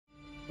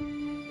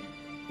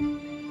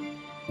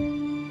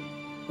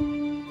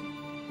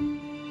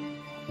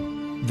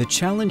The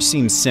challenge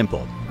seems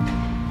simple.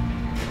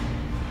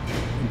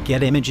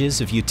 Get images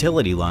of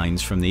utility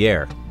lines from the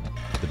air.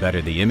 The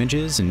better the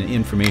images and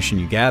information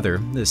you gather,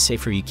 the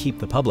safer you keep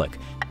the public.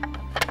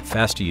 The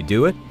faster you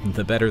do it,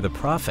 the better the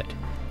profit.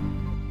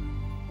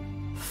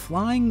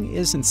 Flying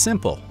isn't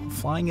simple.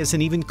 Flying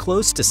isn't even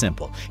close to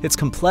simple. It's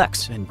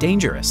complex and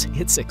dangerous.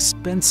 It's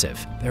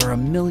expensive. There are a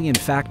million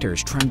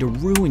factors trying to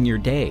ruin your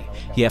day.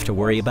 You have to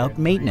worry about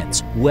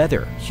maintenance,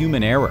 weather,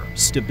 human error,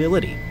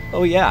 stability.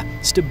 Oh yeah,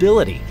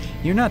 stability.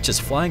 You're not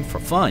just flying for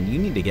fun. You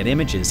need to get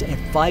images at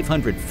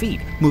 500 feet,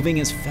 moving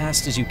as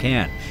fast as you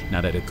can.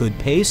 Not at a good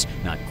pace,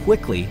 not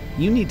quickly.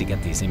 You need to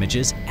get these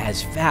images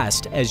as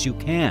fast as you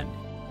can.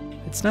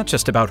 It's not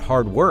just about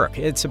hard work,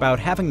 it's about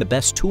having the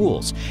best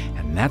tools,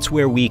 and that's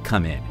where we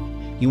come in.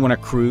 You want to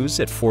cruise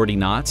at 40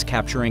 knots,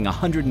 capturing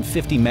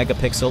 150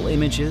 megapixel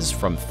images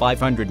from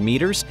 500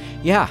 meters?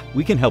 Yeah,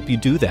 we can help you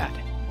do that.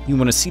 You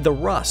want to see the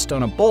rust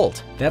on a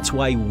bolt? That's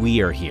why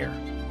we are here.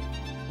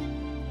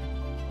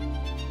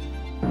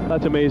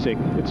 That's amazing.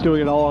 It's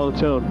doing it all on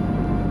its own.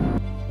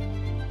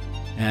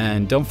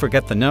 And don't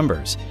forget the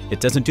numbers. It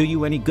doesn't do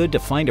you any good to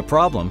find a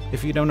problem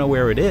if you don't know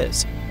where it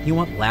is. You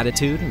want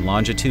latitude and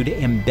longitude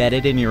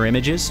embedded in your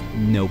images?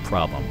 No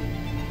problem.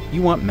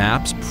 You want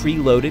maps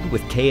preloaded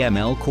with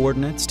KML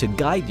coordinates to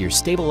guide your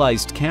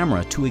stabilized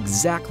camera to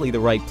exactly the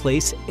right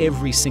place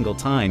every single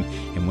time.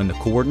 And when the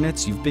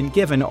coordinates you've been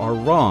given are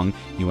wrong,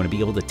 you want to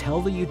be able to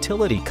tell the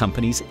utility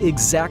companies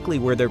exactly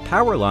where their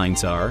power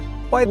lines are.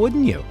 Why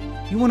wouldn't you?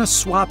 You want to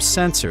swap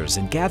sensors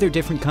and gather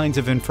different kinds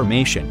of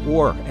information,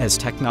 or as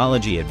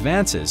technology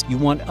advances, you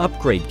want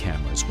upgrade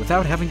cameras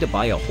without having to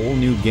buy a whole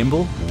new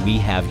gimbal. We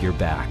have your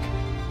back.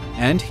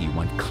 And you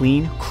want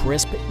clean,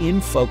 crisp,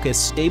 in-focus,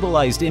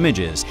 stabilized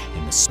images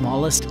in the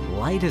smallest,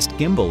 lightest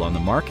gimbal on the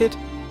market?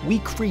 We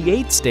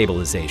create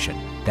stabilization.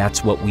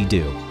 That's what we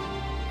do.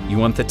 You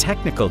want the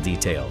technical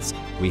details?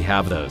 We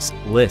have those.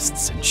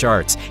 Lists and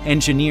charts.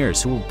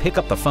 Engineers who will pick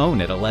up the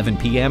phone at 11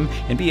 p.m.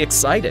 and be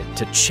excited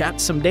to chat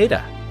some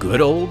data. Good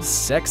old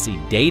sexy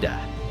data.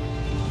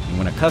 You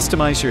want to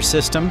customize your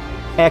system?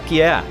 Heck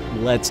yeah,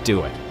 let's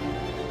do it.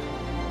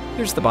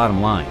 Here's the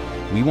bottom line.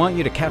 We want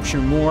you to capture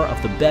more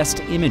of the best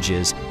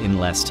images in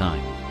less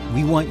time.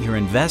 We want your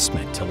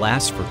investment to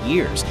last for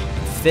years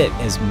and fit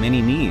as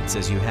many needs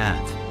as you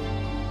have.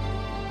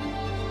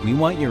 We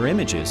want your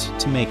images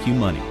to make you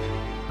money.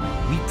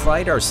 We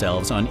pride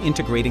ourselves on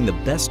integrating the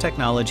best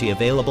technology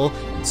available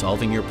and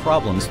solving your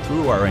problems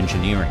through our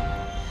engineering.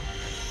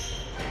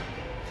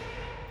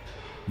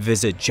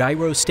 Visit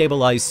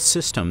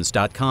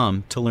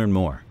GyroStabilizedSystems.com to learn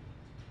more.